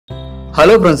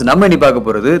Hello friends, நம்ம இன்னைக்கு பார்க்க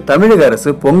போறது தமிழக அரசு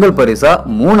பொங்கல் பரிசா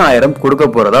 3000 கொடுக்க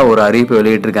போறதா ஒரு அறிவிப்பு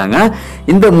வெளியிட்டிருக்காங்க.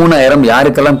 இந்த 3000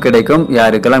 யாருக்கெல்லாம் கிடைக்கும்,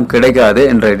 யாருக்கெல்லாம் கிடைக்காது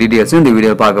என்ற டீடைல்ஸ் இந்த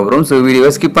வீடியோ பார்க்க போறோம். ஸோ வீடியோவை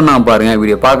ஸ்கிப் பண்ணாம பாருங்க.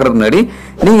 வீடியோ பார்க்கறதுக்கு முன்னாடி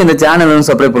நீங்க இந்த சேனல்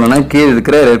சப்ஸ்கிரைப் பண்ணலாம். கீழே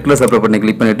இருக்கிற ரெட் கலர் சப்ஸ்கிரைப் பண்ணி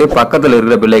கிளிக் பண்ணிட்டு பக்கத்தில்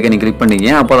இருக்கிற பெல் ஐக்கனை கிளிக் பண்ணீங்க.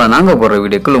 அப்போதான் நாங்க போடுற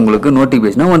வீடியோக்கள் உங்களுக்கு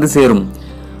நோட்டிபிகேஷன் வந்து சேரும்.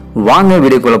 வாங்க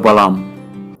வீடியோக்குள்ள போலாம்.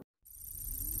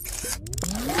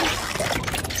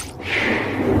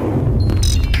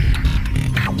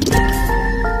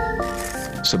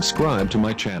 Subscribe to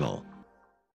my channel.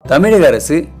 தமிழக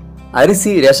அரசு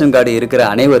அரிசி ரேஷன் கார்டு இருக்கிற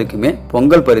அனைவருக்குமே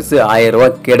பொங்கல் பரிசு 1000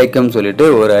 ரூபாய் கிடைக்கும் சொல்லிட்டு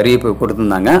ஒரு அறிவிப்பு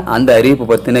கொடுத்திருந்தாங்க. அந்த அறிவிப்பு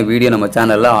பத்தின வீடியோ நம்ம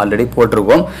சேனல்ல ஆல்ரெடி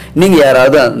போட்டிருக்கோம். நீங்க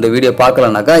யாராவது அந்த வீடியோ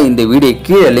பார்க்கலனாக்கா இந்த வீடியோ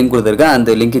கீழே லிங்க் கொடுத்துருக்கேன்,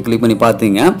 அந்த லிங்கை கிளிக் பண்ணி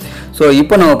பார்த்தீங்க. ஸோ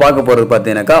இப்போ நம்ம பார்க்க போறது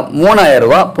பார்த்தீங்கன்னாக்கா 3000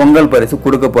 ரூபாய் பொங்கல் பரிசு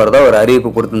கொடுக்க போறதா ஒரு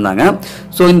அறிவிப்பு கொடுத்திருந்தாங்க.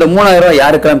 ஸோ இந்த 3000 ரூபாய்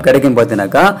யாருக்கெல்லாம் கிடைக்கும்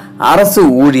பார்த்தீங்கன்னாக்கா அரசு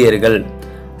ஊழியர்கள்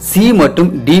சி மற்றும்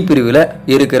டி பிரிவில்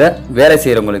இருக்கிற வேலை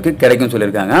செய்கிறவங்களுக்கு கிடைக்கும்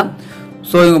சொல்லியிருக்காங்க.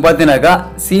 ஸோ இவங்க பார்த்தீங்கன்னாக்கா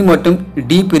சி மற்றும்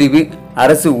டி பிரிவு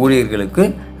அரசு ஊழியர்களுக்கு,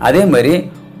 அதே மாதிரி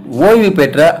ஓய்வு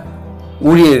பெற்ற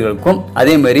ஊழியர்களுக்கும்,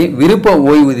 அதே மாதிரி விருப்ப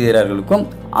ஓய்வூதியர்களுக்கும்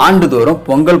ஆண்டுதோறும்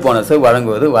பொங்கல் போனஸை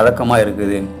வழங்குவது வழக்கமாக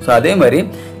இருக்குது. ஸோ அதே மாதிரி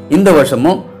இந்த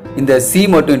வருஷமும் இந்த சி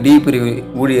மற்றும் டி பிரிவு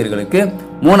ஊழியர்களுக்கு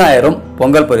 3000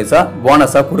 பொங்கல் பரிசா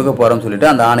போனஸாக கொடுக்க போகிறோம்னு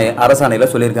சொல்லிட்டு அந்த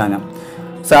அரசாணையில் சொல்லியிருக்காங்க.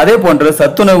 ஸோ அதே போன்ற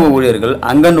சத்துணவு ஊழியர்கள்,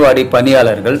 அங்கன்வாடி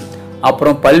பணியாளர்கள்,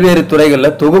 அப்புறம் பல்வேறு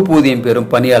துறைகளில் தொகுப்பூதியம் பெறும்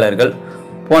பணியாளர்கள்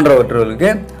போன்றவர்களுக்கு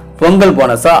பொங்கல்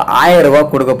போனஸா 1000 ரூபாய்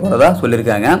கொடுக்க போறதா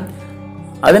சொல்லியிருக்காங்க.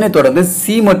 அதனைத் தொடர்ந்து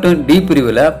சி மற்றும் டி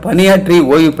பிரிவில் பணியாற்றி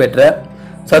ஓய்வு பெற்ற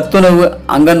சத்துணவு,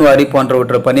 அங்கன்வாடி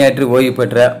போன்றவற்றை பணியாற்றி ஓய்வு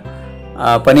பெற்ற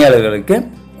பணியாளர்களுக்கு,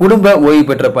 குடும்ப ஓய்வு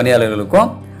பெற்ற பணியாளர்களுக்கும்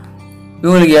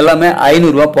இவங்களுக்கு எல்லாமே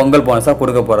 500 ரூபாய் பொங்கல் போனஸாக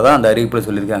கொடுக்க போறதா அந்த அறிவிப்பில்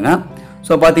சொல்லியிருக்காங்க.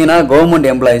 ஸோ பார்த்தீங்கன்னா கவர்மெண்ட்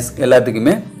எம்ப்ளாயிஸ்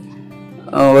எல்லாத்துக்குமே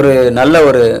ஒரு நல்ல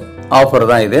ஒரு ஆஃபர்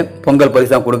தான் இது. பொங்கல்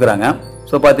பரிசு தான் கொடுக்குறாங்க.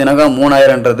 ஸோ பார்த்தீங்கன்னாக்கா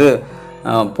 3000ன்றது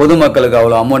பொதுமக்களுக்கு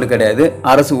அவ்வளோ அமௌண்ட் கிடையாது.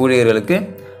 அரசு ஊழியர்களுக்கு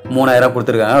 3000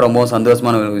 கொடுத்துருக்காங்க. ரொம்பவும்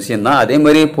சந்தோஷமான ஒரு விஷயம்தான். அதே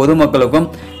மாதிரி பொதுமக்களுக்கும்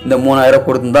இந்த 3000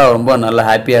 கொடுத்துருந்தா ரொம்ப நல்ல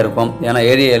ஹாப்பியாக இருக்கும். ஏன்னா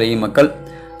ஏழை எளிய மக்கள்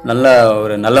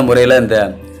நல்ல முறையில் இந்த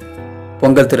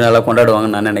பொங்கல் திருநாளை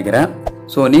கொண்டாடுவாங்கன்னு நான் நினைக்கிறேன்.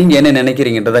 ஸோ நீங்கள் என்ன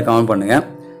நினைக்கிறீங்கன்றதை கமெண்ட் பண்ணுங்கள்.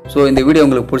 ஸோ இந்த வீடியோ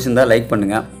உங்களுக்கு பிடிச்சிருந்தா லைக்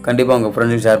பண்ணுங்கள். கண்டிப்பாக உங்கள்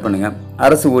ஃப்ரெண்ட்ஸுக்கு ஷேர் பண்ணுங்கள்.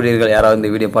 அரசு ஊழியர்கள் யாராவது இந்த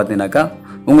வீடியோ பார்த்தீங்கன்னாக்கா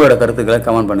உங்களோட கருத்துக்களை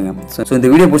கமெண்ட் பண்ணுங்கள். ஸோ இந்த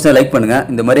வீடியோ பிடிச்சா லைக் பண்ணுங்கள்.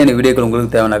 இந்த மாதிரியான வீடியோக்கள்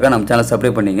உங்களுக்கு தேவைனாக்கா நம்ம சேனல்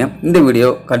சப்ஸ்கிரைப் பண்ணிங்க. இந்த வீடியோ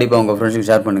கண்டிப்பாக உங்கள் ஃப்ரெண்ட்ஸுக்கு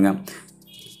ஷேர் பண்ணுங்கள்.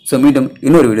 ஸோ மீண்டும்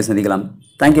இன்னொரு வீடியோ சந்திக்கலாம்.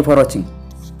 தேங்க்யூ ஃபார் வாட்சிங்.